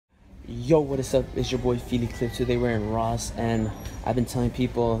Yo, what is up? It's your boy Felix Clip. Today we're in Ross, and I've been telling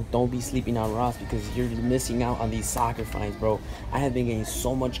people don't be sleeping on Ross because you're missing out on these soccer finds, bro. I have been getting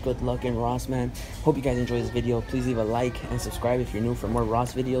so much good luck in Ross, man. Hope you guys enjoy this video. Please leave a like and subscribe if you're new for more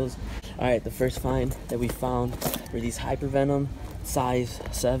Ross videos. Alright, the first find that we found were these Hypervenom size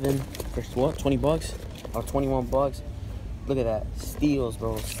 7 for what? 20 bucks or 21 bucks. Look at that. Steals,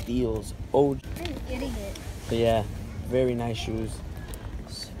 bro. Steals. Oh, I'm getting it. but yeah, very nice shoes.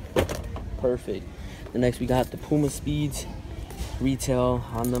 Perfect. The next we got the Puma Speeds. Retail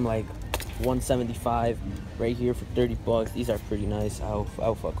on them like 175 right here for 30 bucks. These are pretty nice. I'll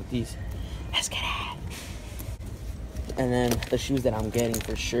fuck with these. Let's get it. And then the shoes that I'm getting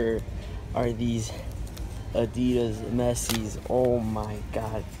for sure are these Adidas Messi's. Oh my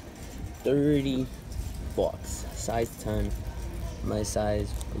god, 30 bucks. Size 10. My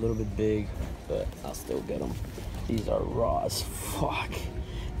size, a little bit big, but I'll still get them. These are Ross. Fuck.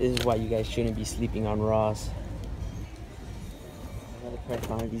 This is why you guys shouldn't be sleeping on Ross. Another pair of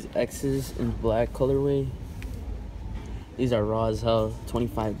found these X's in black colorway. These are raw as hell,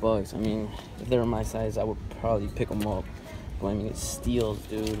 25 bucks. I mean, if they were my size, I would probably pick them up. But I mean, it's steals,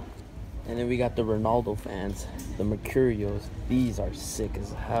 dude. And then we got the Ronaldo fans, the Mercurios. These are sick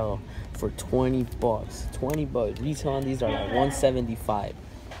as hell for 20 bucks. 20 bucks. Retail on these are like 175.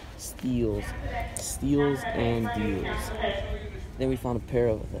 Steals and deals. Then we found a pair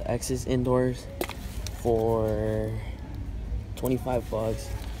of the X's indoors for 25 bucks.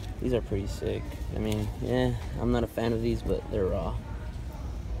 These are pretty sick. I mean, yeah, I'm not a fan of these, but they're raw.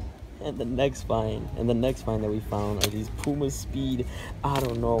 And the next find that we found are these Puma Speed. I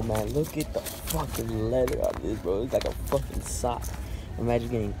don't know, man. Look at the fucking leather on this, bro. It's like a fucking sock. Imagine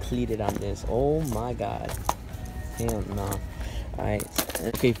getting cleated on this. Oh my god. Hell no. Alright.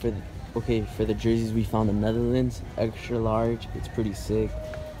 Okay, for the jerseys, we found the Netherlands extra large. It's pretty sick.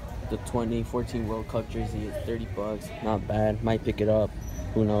 The 2014 World Cup jersey is 30 bucks. Not bad. Might pick it up.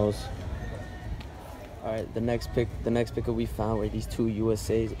 Who knows? All right, the next pickup we found were these two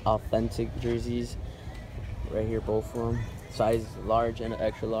USA's authentic jerseys. Right here, both of them. Size large and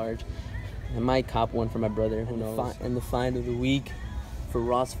extra large. I might cop one for my brother. Who knows? And the find of the week for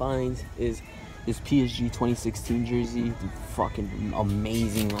Ross finds is this PSG 2016 jersey. Dude, fucking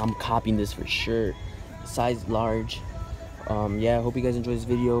amazing. I'm copying this for sure. Size large. Yeah, I hope you guys enjoy this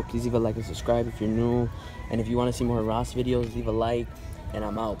video. Please leave a like and subscribe if you're new. And if you want to see more Ross videos, leave a like. And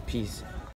I'm out. Peace.